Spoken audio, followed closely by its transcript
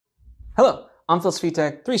Hello, I'm Phil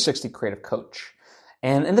Svitek, 360 Creative Coach.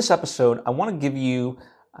 And in this episode, I want to give you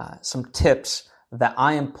some tips that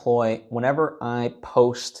I employ whenever I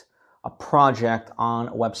post a project on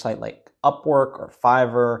a website like Upwork or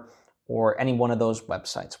Fiverr or any one of those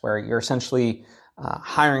websites where you're essentially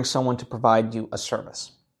hiring someone to provide you a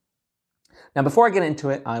service. Now, before I get into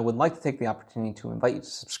it, I would like to take the opportunity to invite you to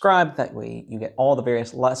subscribe. That way you get all the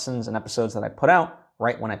various lessons and episodes that I put out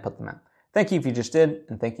right when I put them out. Thank you if you just did,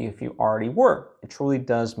 and thank you if you already were. It truly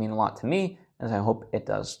does mean a lot to me, as I hope it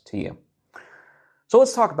does to you. So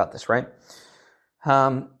let's talk about this, right?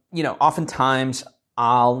 Oftentimes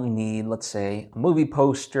I'll need, let's say, a movie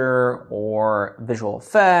poster or visual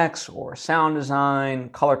effects or sound design,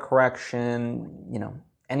 color correction,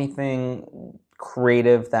 anything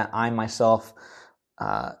creative that I myself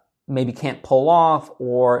maybe can't pull off,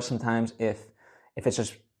 or sometimes if it's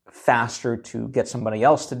just faster to get somebody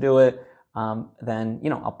else to do it, then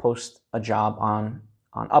I'll post a job on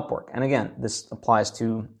Upwork. And again, this applies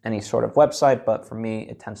to any sort of website, but for me,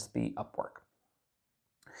 it tends to be Upwork.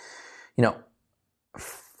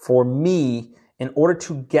 For me, in order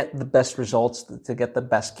to get the best results, to get the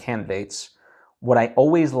best candidates, what I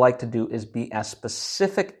always like to do is be as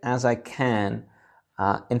specific as I can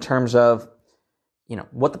in terms of,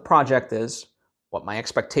 what the project is, what my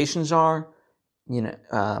expectations are, timelines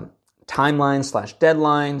 /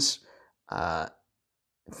 deadlines,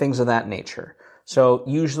 things of that nature. So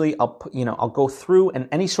usually I'll go through, and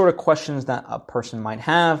any sort of questions that a person might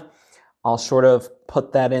have, I'll sort of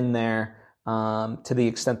put that in there to the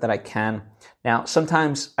extent that I can. Now,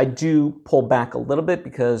 sometimes I do pull back a little bit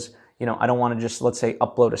because, I don't want to just, let's say,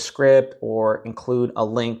 upload a script or include a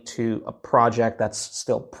link to a project that's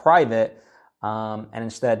still private, and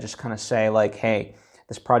instead just kind of say like, hey,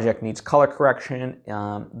 this project needs color correction.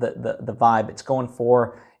 The vibe it's going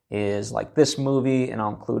for is like this movie, and I'll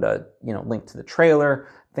include a link to the trailer,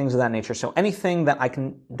 things of that nature. So anything that I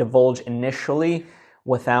can divulge initially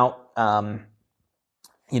without,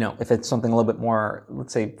 if it's something a little bit more,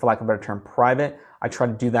 let's say, for lack of a better term, private, I try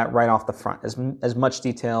to do that right off the front, as much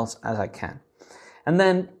details as I can. And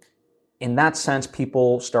then in that sense,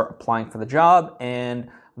 people start applying for the job, and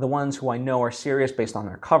the ones who I know are serious based on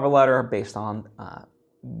their cover letter, based on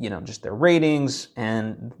just their ratings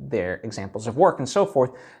and their examples of work and so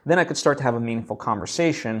forth, then I could start to have a meaningful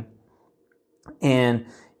conversation. And,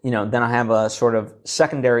 then I have a sort of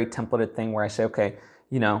secondary templated thing where I say, okay,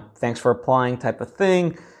 thanks for applying type of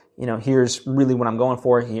thing. Here's really what I'm going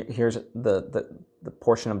for. Here's the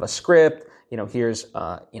portion of a script. Here's,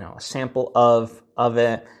 a sample of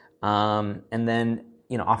it. And then,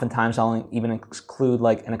 oftentimes I'll even include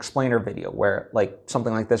like an explainer video where like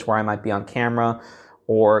something like this where I might be on camera,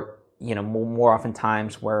 or, more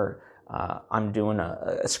oftentimes where I'm doing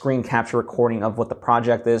a screen capture recording of what the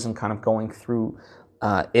project is and kind of going through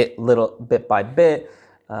it little bit by bit.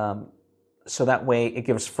 So that way it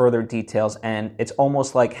gives further details, and it's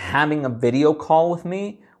almost like having a video call with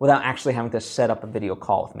me without actually having to set up a video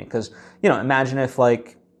call with me. Because, imagine if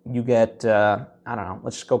like you get,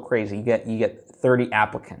 let's just go crazy. You get 30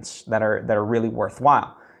 applicants that are really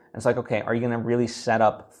worthwhile. And it's like, okay, are you going to really set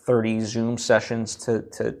up 30 Zoom sessions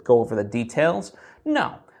to go over the details?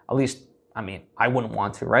 No, at least, I wouldn't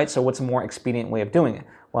want to, right? So what's a more expedient way of doing it?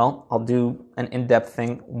 Well, I'll do an in-depth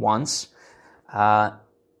thing once,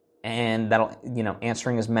 and that'll,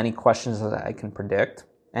 answering as many questions as I can predict.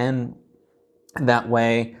 And that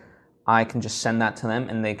way I can just send that to them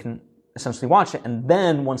and they can essentially watch it. And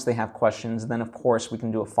then once they have questions, then of course we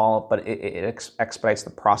can do a follow-up, but it expedites the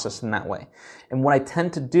process in that way. And what I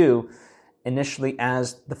tend to do initially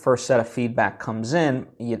as the first set of feedback comes in,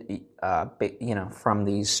 from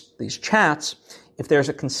these chats, if there's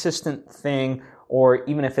a consistent thing, or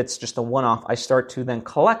even if it's just a one-off, I start to then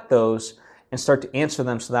collect those and start to answer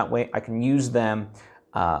them, so that way I can use them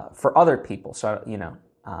for other people. So,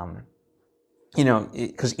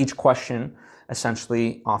 because each question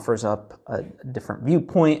essentially offers up a different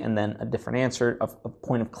viewpoint and then a different answer of a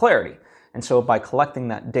point of clarity. And so by collecting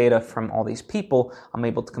that data from all these people, I'm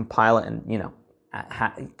able to compile it, and,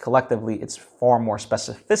 collectively it's far more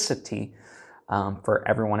specificity for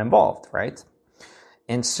everyone involved, right?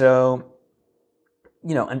 And so,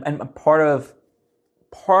 and part of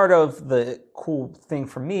the cool thing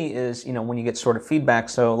for me is, when you get sort of feedback,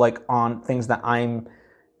 so like on things that I'm,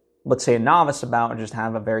 let's say, a novice about, or just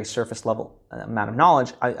have a very surface level amount of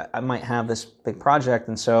knowledge, I might have this big project.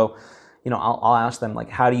 And so, I'll ask them, like,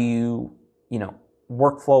 how do you,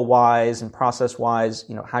 workflow wise and process wise,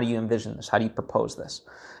 how do you envision this? How do you propose this?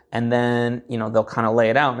 And then, they'll kind of lay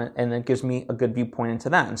it out, and it gives me a good viewpoint into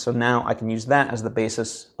that. And so now I can use that as the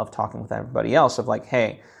basis of talking with everybody else of like,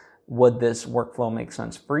 hey, would this workflow make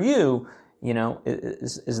sense for you? You know,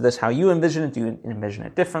 is this how you envision it? Do you envision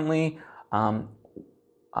it differently?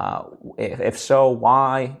 If so,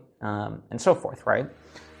 why? And so forth, right?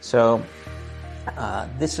 So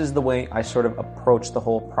this is the way I sort of approach the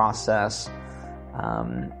whole process,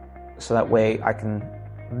 so that way I can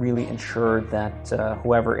really ensure that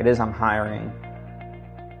whoever it is I'm hiring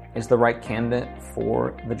is the right candidate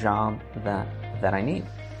for the job that I need,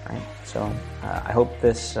 right? So I hope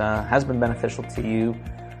this has been beneficial to you,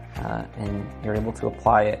 and you're able to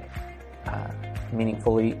apply it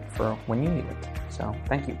meaningfully for when you need it. So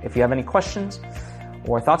thank you. If you have any questions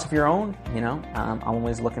or thoughts of your own, you know, I'm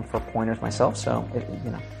always looking for pointers myself. So,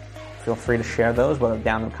 you know, feel free to share those, whether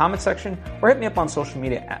down in the comment section or hit me up on social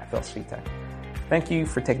media at PhilSvitek. Thank you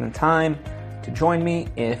for taking the time to join me.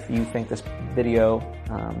 If you think this video,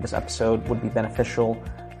 this episode would be beneficial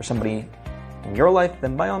for somebody in your life,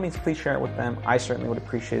 then by all means, please share it with them. I certainly would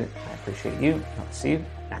appreciate it. I appreciate you. I'll see you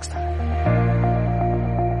next time.